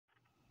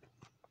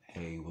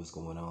Hey, what's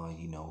going on?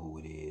 You know who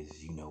it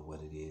is. You know what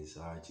it is.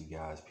 All right, you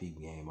guys,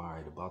 peep game. All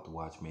right, about to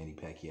watch Manny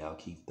Pacquiao,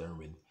 Keith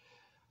Thurman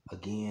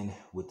again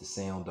with the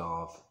sound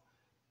off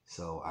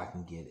so I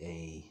can get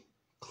a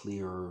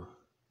clearer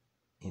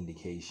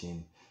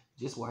indication.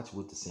 Just watch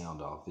with the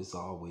sound off. It's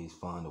always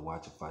fun to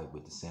watch a fight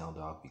with the sound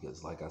off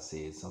because, like I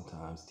said,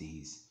 sometimes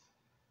these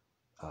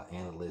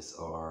analysts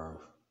are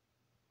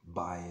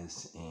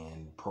biased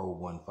and pro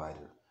one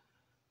fighter.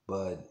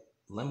 But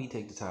let me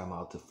take the time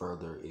out to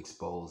further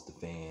expose the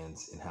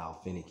fans and how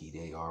finicky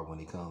they are when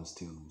it comes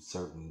to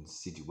certain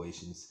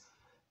situations.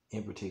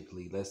 In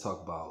particularly, let's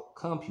talk about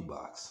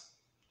compubox.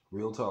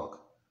 Real talk.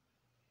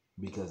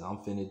 Because I'm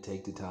finna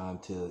take the time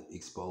to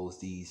expose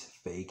these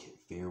fake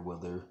fair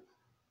weather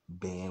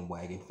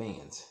bandwagon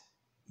fans.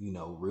 You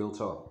know, real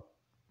talk.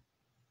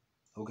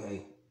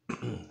 Okay.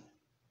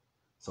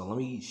 So let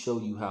me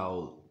show you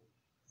how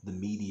the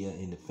media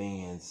and the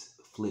fans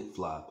flip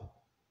flop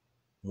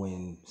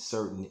when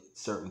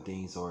certain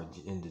things are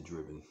agenda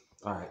driven.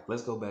 All right,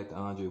 let's go back to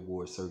Andre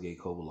Ward, Sergey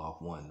Kovalev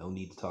 1. No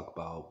need to talk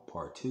about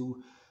part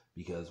 2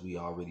 because we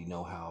already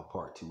know how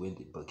part 2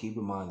 ended. But keep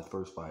in mind the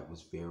first fight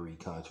was very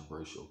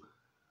controversial.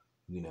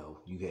 You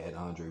know, you had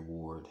Andre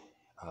Ward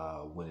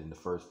winning the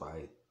first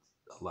fight.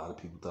 A lot of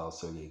people thought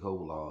Sergey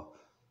Kovalev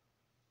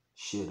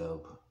should have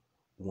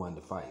won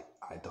the fight.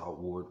 I thought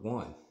Ward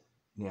won.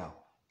 Now,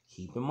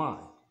 keep in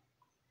mind,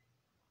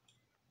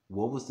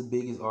 what was the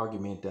biggest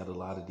argument that a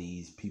lot of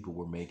these people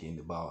were making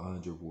about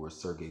Andre Ward,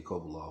 Sergey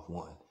Kovalev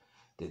 1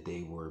 that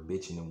they were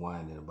bitching and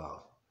whining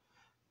about?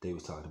 They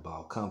was talking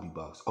about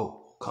compubox.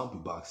 Oh,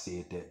 compubox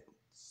said that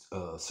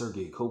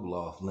Sergey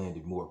Kovalev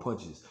landed more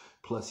punches,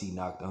 plus he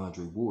knocked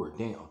Andre Ward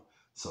down.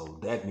 So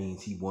that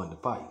means he won the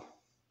fight.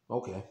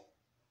 Okay.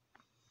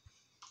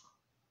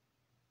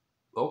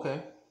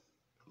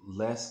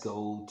 Let's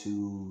go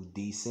to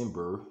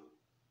December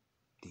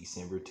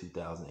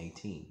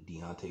 2018.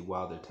 Deontay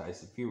Wilder,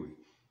 Tyson Fury.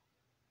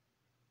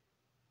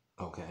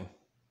 Okay.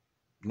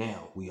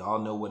 Now, we all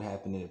know what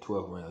happened in the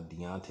 12th round.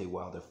 Deontay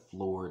Wilder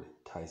floored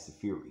Tyson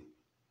Fury.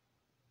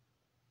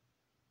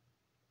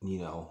 You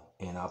know,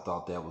 and I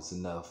thought that was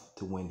enough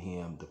to win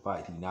him the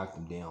fight. He knocked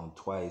him down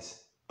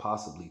twice,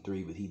 possibly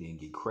 3, but he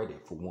didn't get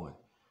credit for 1.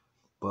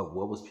 But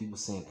what was people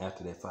saying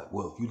after that fight?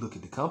 Well, if you look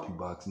at the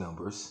compubox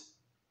numbers,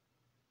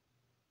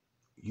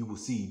 you will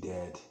see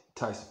that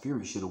Tyson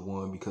Fury should have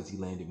won because he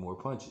landed more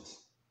punches.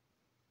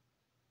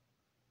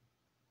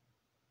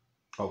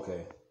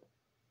 Okay.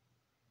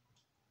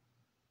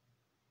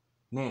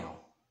 Now,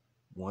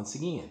 once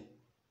again,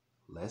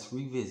 let's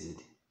revisit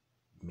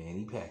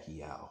Manny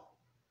Pacquiao,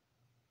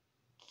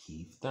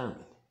 Keith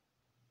Thurman.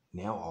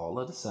 Now, all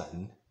of a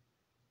sudden,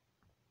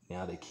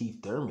 now that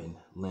Keith Thurman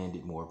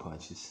landed more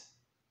punches,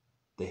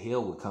 the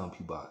hell with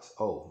compubox.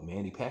 Oh,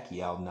 Manny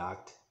Pacquiao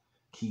knocked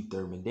Keith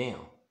Thurman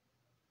down.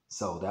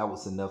 So that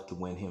was enough to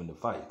win him the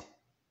fight.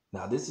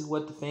 Now, this is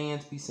what the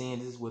fans be saying.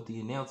 This is what the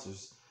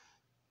announcers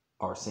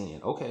are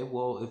saying. Okay,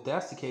 well, if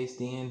that's the case,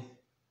 then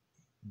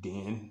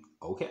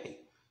okay.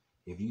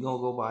 If you're going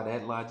to go by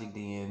that logic,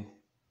 then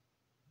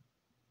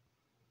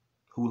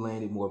who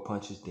landed more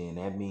punches, then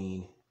that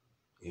mean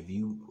if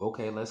you,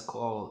 okay, let's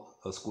call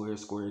a square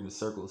and a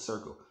circle a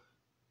circle.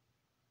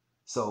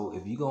 So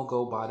if you're going to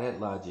go by that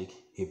logic,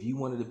 if you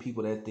one of the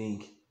people that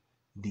think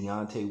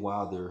Deontay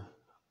Wilder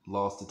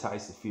lost to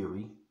Tyson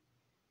Fury,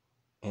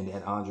 and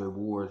that Andre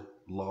Ward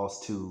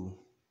lost to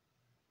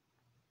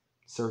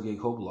Sergey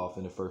Kovalev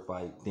in the first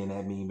fight, then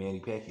that means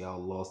Manny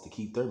Pacquiao lost to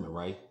Keith Thurman,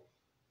 right?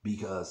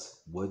 Because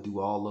what do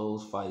all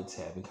those fights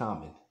have in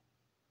common?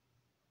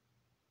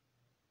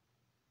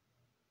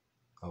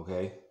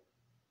 Okay?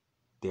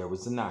 There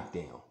was a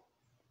knockdown.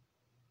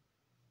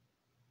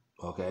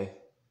 Okay?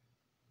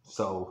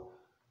 So,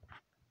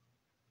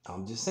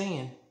 I'm just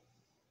saying.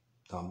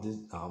 I'm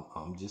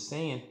just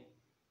saying.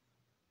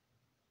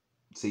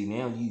 See,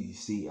 now you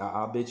see,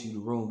 I bet you the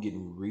room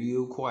getting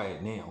real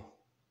quiet now.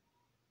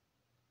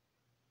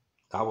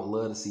 I would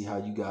love to see how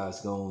you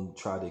guys gonna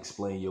try to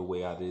explain your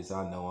way out of this.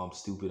 I know I'm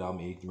stupid, I'm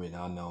ignorant,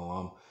 I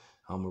know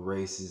I'm a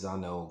racist, I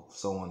know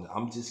so on.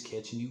 I'm just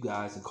catching you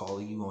guys and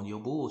calling you on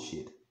your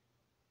bullshit.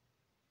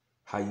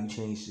 How you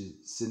change the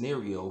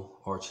scenario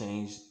or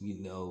change,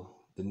 you know,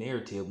 the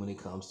narrative when it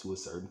comes to a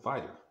certain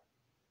fighter.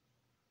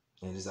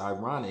 And it's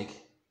ironic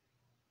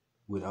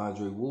with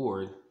Andre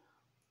Ward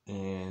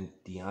and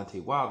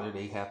Deontay Wilder,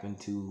 they happen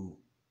to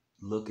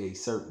look a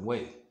certain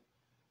way.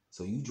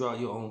 So you draw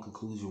your own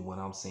conclusion what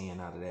I'm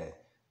saying out of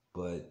that.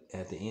 But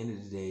at the end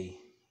of the day,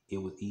 it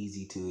was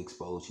easy to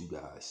expose you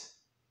guys.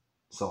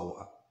 So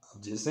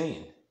I'm just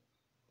saying,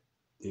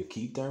 if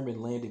Keith Thurman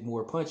landed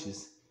more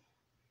punches,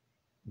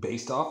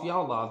 based off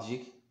y'all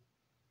logic,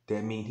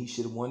 that means he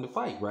should have won the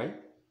fight, right?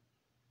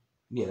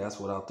 Yeah, that's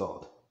what I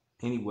thought.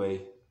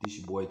 Anyway, this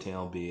your boy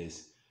Town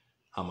Biz.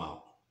 I'm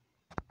out.